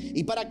 7.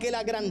 Y para que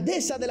la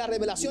grandeza de las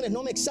revelaciones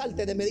no me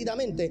exalte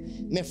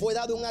desmedidamente, me fue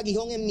dado un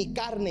aguijón en mi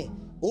carne,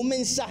 un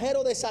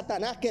mensajero de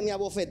Satanás que me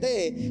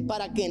abofetee,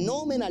 para que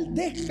no me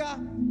enaltezca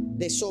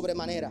de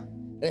sobremanera.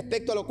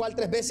 Respecto a lo cual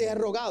 3 veces he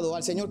rogado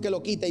al Señor que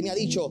lo quite, y me ha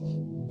dicho: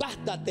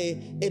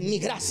 bástate en mi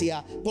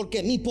gracia,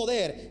 porque mi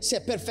poder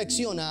se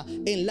perfecciona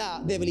en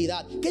la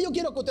debilidad. ¿Qué yo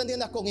quiero que usted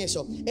entienda con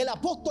eso? El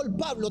apóstol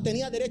Pablo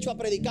tenía derecho a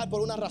predicar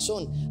por una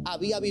razón.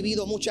 Había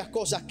vivido muchas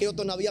cosas que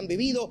otros no habían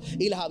vivido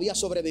y las había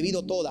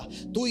sobrevivido todas.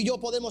 Tú y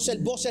yo podemos ser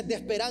voces de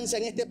esperanza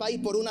en este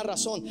país por una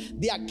razón.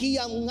 De aquí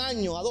a 1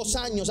 año, a 2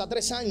 años, a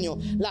 3 años,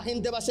 la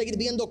gente va a seguir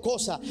viendo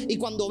cosas. Y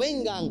cuando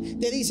vengan,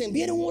 te dicen: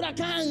 viene un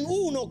huracán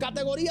 1,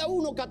 categoría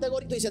 1,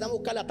 categoría. Tú dices: dame a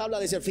buscar la tabla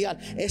de surfear.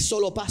 Eso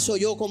lo paso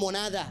yo como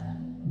nada.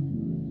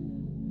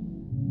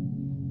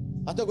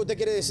 ¿Hasta qué usted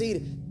quiere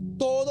decir?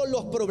 Todos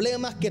los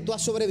problemas que tú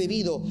has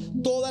sobrevivido,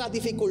 todas las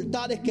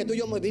dificultades que tú y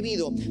yo hemos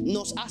vivido,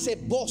 nos hace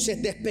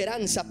voces de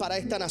esperanza para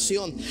esta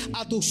nación.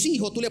 A tus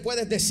hijos tú le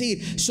puedes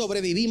decir: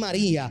 sobreviví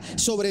María,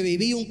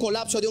 sobreviví un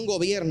colapso de un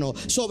gobierno,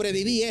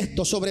 sobreviví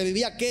esto,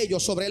 sobreviví aquello,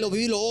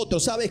 sobreviví lo otro.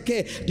 ¿Sabes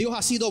qué? Dios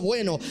ha sido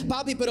bueno.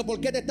 Papi, pero ¿por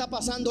qué te está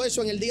pasando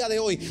eso en el día de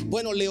hoy?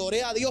 Bueno, le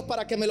oré a Dios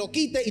para que me lo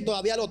quite y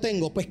todavía lo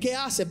tengo. Pues ¿qué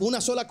hace?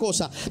 Una sola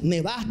cosa: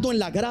 me basto en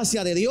la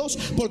gracia de Dios,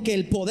 porque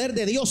el poder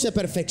de Dios se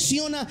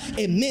perfecciona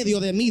en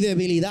medio de mi debilidad.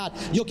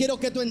 Yo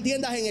quiero que tú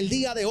entiendas en el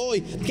día de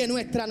hoy que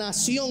nuestra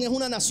nación es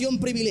una nación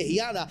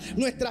privilegiada.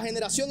 Nuestra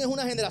generación es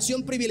una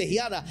generación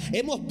privilegiada.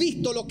 Hemos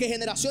visto lo que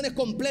generaciones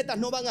completas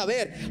no van a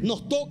ver.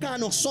 Nos toca a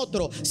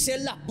nosotros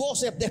ser las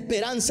voces de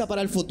esperanza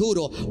para el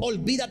futuro.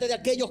 Olvídate de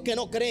aquellos que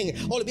no creen,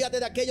 olvídate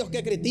de aquellos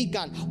que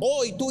critican.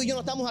 Hoy tú y yo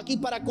no estamos aquí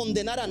para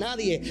condenar a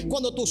nadie.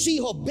 Cuando tus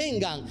hijos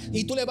vengan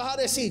y tú le vas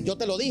a decir: yo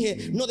te lo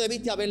dije, no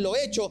debiste haberlo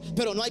hecho,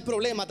 pero no hay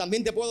problema.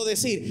 También te puedo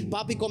decir: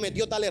 papi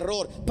cometió tal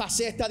error,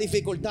 pasé esta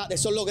dificultad.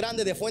 Eso es lo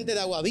grande de Fuente de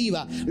Agua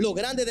Viva. Lo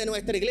grande de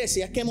nuestra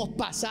iglesia es que hemos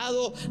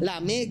pasado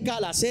la meca,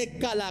 la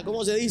seca,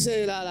 ¿cómo se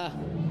dice?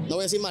 No voy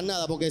a decir más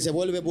nada porque se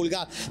vuelve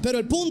vulgar. Pero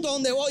el punto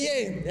donde voy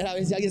es, a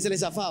ver si a alguien se le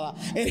zafaba.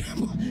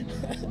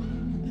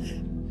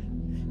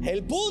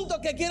 El punto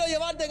que quiero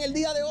llevarte en el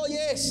día de hoy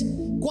es: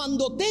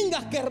 cuando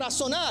tengas que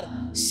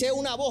razonar, sé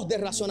una voz de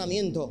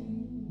razonamiento.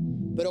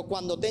 Pero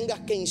cuando tengas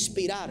que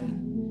inspirar,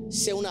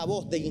 Sea una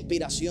voz de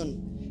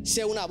inspiración,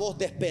 sea una voz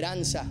de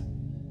esperanza.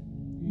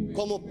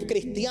 Como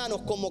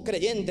cristianos, como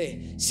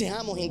creyentes,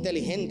 seamos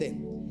inteligentes.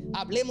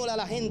 Hablemosle a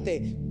la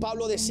gente.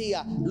 Pablo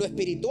decía, lo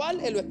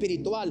espiritual es lo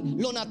espiritual,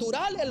 lo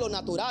natural es lo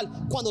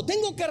natural. Cuando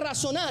tengo que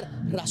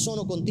razonar,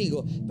 razono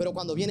contigo. Pero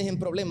cuando vienes en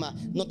problemas,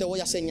 no te voy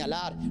a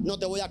señalar, no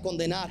te voy a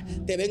condenar.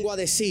 Te vengo a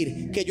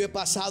decir que yo he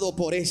pasado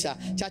por esa.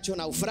 Chacho,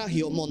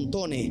 naufragio,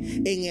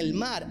 montones. En el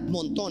mar,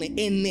 montones.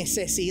 En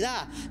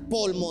necesidad,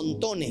 por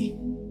montones.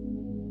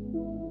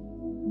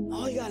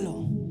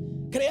 Óigalo.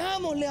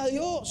 Creámosle a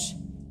Dios.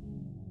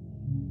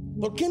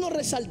 ¿Por qué no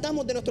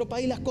resaltamos de nuestro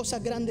país las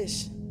cosas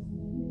grandes?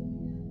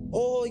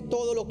 Hoy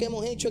todo lo que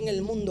hemos hecho en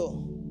el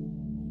mundo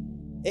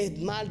es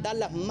dar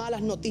las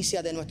malas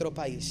noticias de nuestro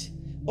país.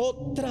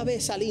 Otra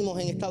vez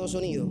salimos en Estados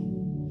Unidos.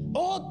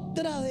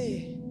 Otra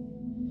vez.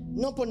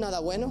 No por nada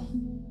bueno,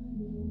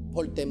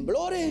 por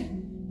temblores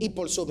y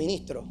por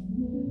suministro.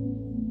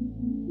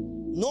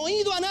 No he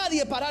oído a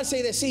nadie pararse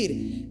y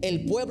decir,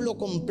 el pueblo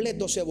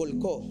completo se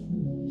volcó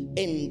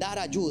en dar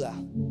ayuda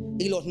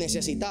y los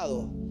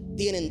necesitados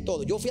tienen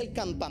todo. Yo fui al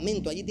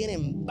campamento, allí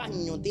tienen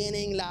baño,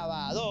 tienen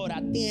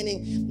lavadora,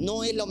 tienen,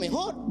 no es lo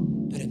mejor,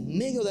 pero en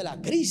medio de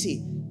la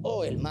crisis,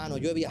 oh hermano,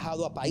 yo he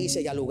viajado a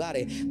países y a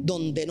lugares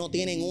donde no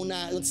tienen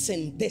una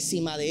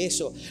centésima de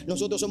eso.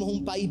 Nosotros somos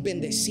un país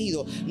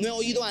bendecido. No he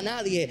oído a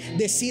nadie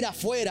decir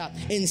afuera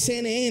en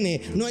CNN,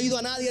 no he oído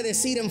a nadie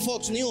decir en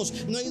Fox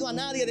News, no he oído a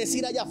nadie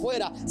decir allá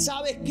afuera,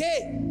 ¿sabes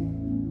qué?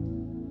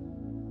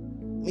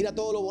 Mira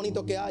todo lo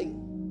bonito que hay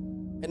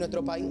en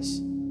nuestro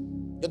país.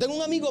 Yo tengo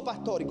un amigo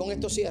pastor, y con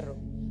esto cierro.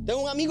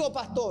 Tengo un amigo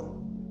pastor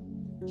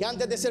que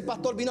antes de ser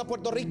pastor vino a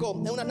Puerto Rico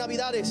en unas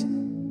navidades.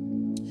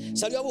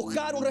 Salió a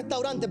buscar un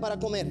restaurante para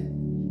comer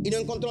y no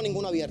encontró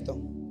ninguno abierto.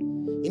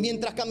 Y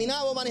mientras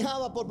caminaba o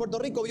manejaba por Puerto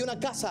Rico, vio una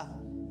casa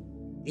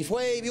y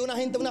fue y vio una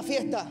gente, una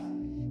fiesta.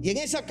 Y en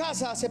esa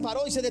casa se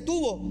paró y se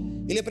detuvo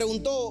y le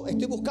preguntó,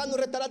 estoy buscando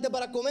un restaurante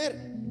para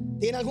comer.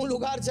 ¿Tiene algún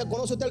lugar?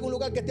 ¿Conoce usted algún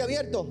lugar que esté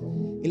abierto?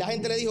 Y la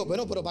gente le dijo,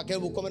 bueno, pero ¿para qué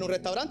comer en un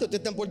restaurante? Usted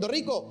está en Puerto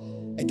Rico.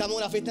 Estamos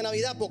en la fiesta de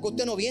Navidad, porque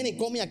usted no viene y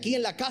come aquí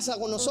en la casa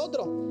con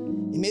nosotros.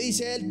 Y me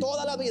dice él,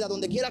 toda la vida,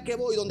 donde quiera que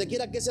voy, donde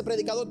quiera que ese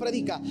predicador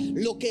predica,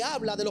 lo que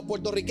habla de los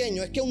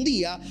puertorriqueños es que un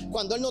día,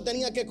 cuando él no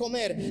tenía que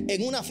comer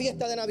en una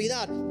fiesta de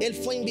Navidad, él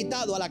fue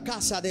invitado a la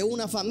casa de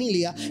una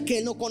familia que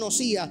él no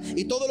conocía.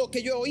 Y todo lo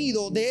que yo he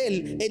oído de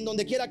él, en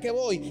donde quiera que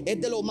voy,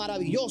 es de lo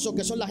maravilloso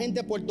que son la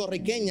gente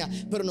puertorriqueña.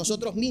 Pero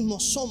nosotros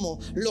mismos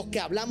somos los que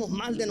hablamos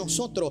mal de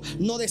nosotros.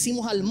 No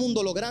decimos al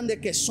mundo lo grande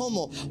que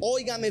somos.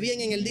 Óigame bien,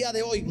 en el día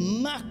de hoy,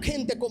 más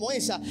gente como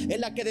esa es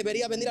la que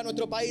debería venir a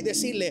nuestro país y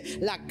decirle,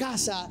 la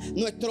casa,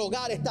 nuestro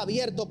hogar está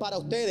abierto para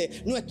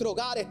ustedes. Nuestro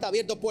hogar está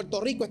abierto.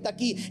 Puerto Rico está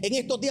aquí. En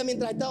estos días,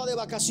 mientras estaba de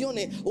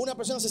vacaciones, una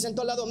persona se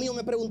sentó al lado mío,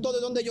 me preguntó de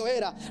dónde yo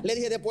era. Le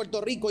dije de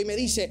Puerto Rico y me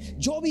dice,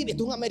 yo viví,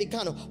 esto es un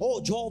americano,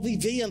 oh, yo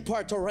viví en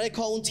Puerto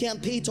Rico, un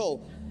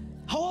tiempito.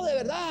 Oh, de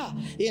verdad.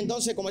 Y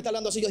entonces, como está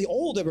hablando así, yo dije,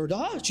 oh, de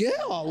verdad, yeah,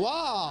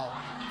 wow,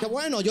 qué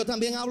bueno, yo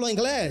también hablo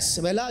inglés,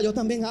 ¿verdad? Yo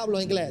también hablo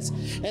inglés.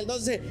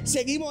 Entonces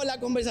seguimos la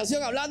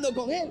conversación hablando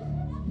con él.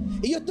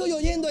 Y yo estoy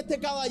oyendo a este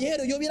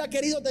caballero. Yo hubiera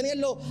querido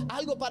tenerlo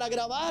algo para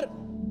grabar,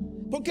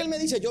 porque él me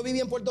dice, yo viví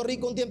en Puerto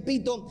Rico un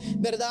tiempito,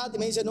 ¿verdad? Y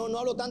me dice, no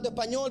hablo tanto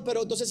español,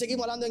 pero entonces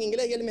seguimos hablando en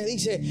inglés. Y él me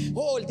dice,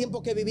 oh, el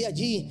tiempo que viví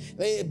allí,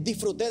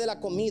 disfruté de la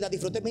comida,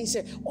 disfruté. Me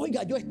dice,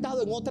 oiga, yo he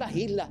estado en otras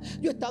islas,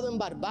 yo he estado en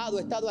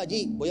Barbados, he estado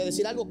allí. Voy a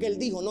decir algo que él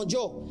dijo, no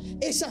yo.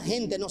 Esa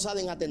gente no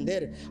saben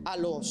atender a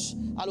los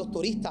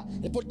turistas.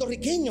 El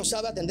puertorriqueño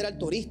sabe atender al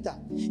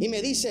turista. Y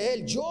me dice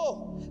él,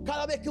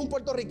 cada vez que un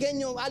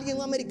puertorriqueño,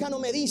 un americano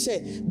me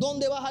dice,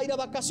 ¿dónde vas a ir a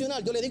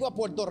vacacionar? Yo le digo, a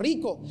Puerto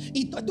Rico.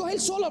 Y esto es él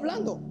solo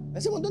hablando.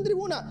 Él se montó en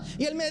tribuna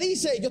y él me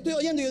dice, yo estoy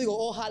oyendo y yo digo,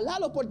 ojalá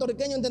los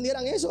puertorriqueños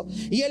entendieran eso.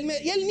 Y él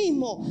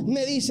mismo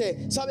me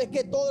dice, ¿sabes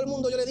qué? Todo el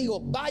mundo, yo le digo,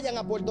 vayan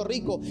a Puerto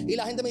Rico. Y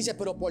la gente me dice,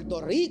 pero Puerto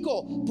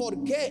Rico,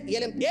 ¿por qué? Y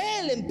él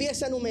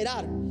empieza a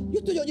enumerar. Yo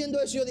estoy oyendo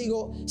eso y yo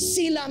digo,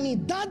 si la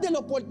mitad de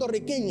los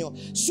puertorriqueños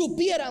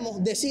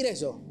supiéramos decir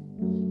eso.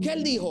 ¿Qué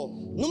él dijo?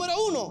 Número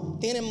 1,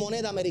 tienen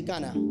moneda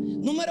americana.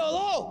 Número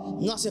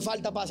 2, no hace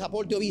falta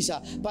pasaporte o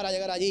visa para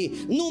llegar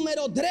allí.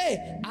 Número 3,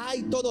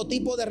 hay todo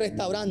tipo de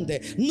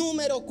restaurantes.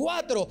 Número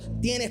 4,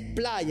 tienes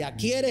playa,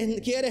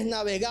 quieres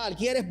navegar,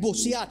 quieres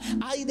bucear.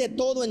 Hay de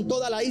todo en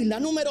toda la isla.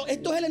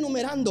 Esto es él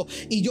enumerando.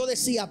 Y yo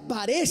decía,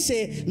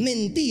 parece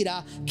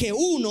mentira que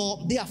uno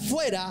de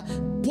afuera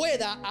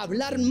pueda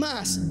hablar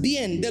más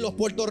bien de los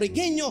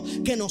puertorriqueños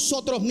que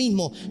nosotros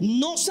mismos.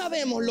 No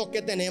sabemos lo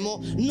que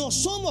tenemos. No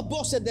somos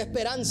voces de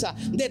esperanza.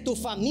 De tu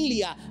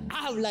familia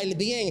habla el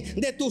bien,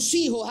 de tus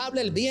hijos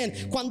habla el bien.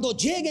 Cuando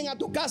lleguen a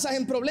tu casa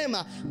en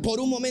problemas, por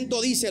un momento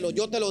díselo,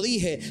 yo te lo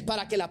dije,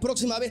 para que la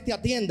próxima vez te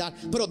atiendan.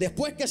 Pero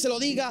después que se lo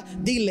diga,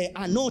 dile,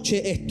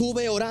 anoche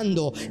estuve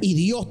orando y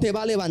Dios te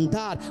va a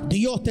levantar,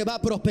 Dios te va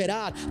a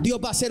prosperar, Dios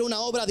va a hacer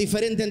una obra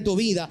diferente en tu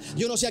vida.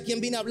 Yo no sé a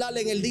quién vine a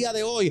hablarle en el día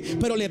de hoy,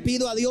 pero le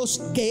pido a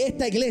Dios que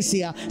esta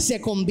iglesia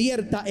se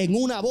convierta en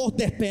una voz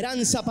de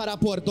esperanza para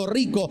Puerto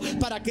Rico,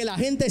 para que la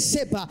gente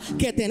sepa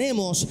que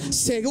tenemos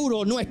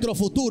seguro nuestro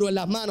futuro en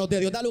las manos manos de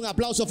Dios. Dale un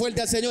aplauso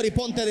fuerte al Señor y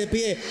ponte de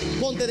pie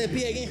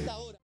en esta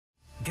hora.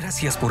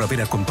 Gracias por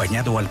haber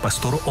acompañado al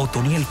pastor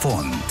Otoniel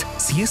Font.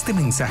 Si este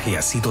mensaje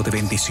ha sido de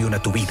bendición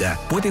a tu vida,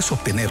 puedes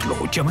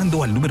obtenerlo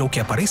llamando al número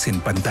que aparece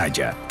en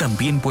pantalla.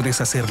 También puedes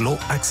hacerlo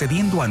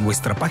accediendo a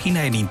nuestra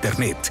página en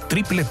internet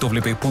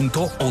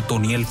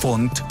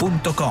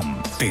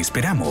www.otonielfont.com. Te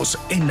esperamos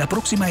en la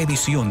próxima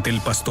edición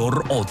del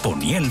pastor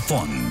Otoniel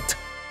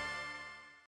Font.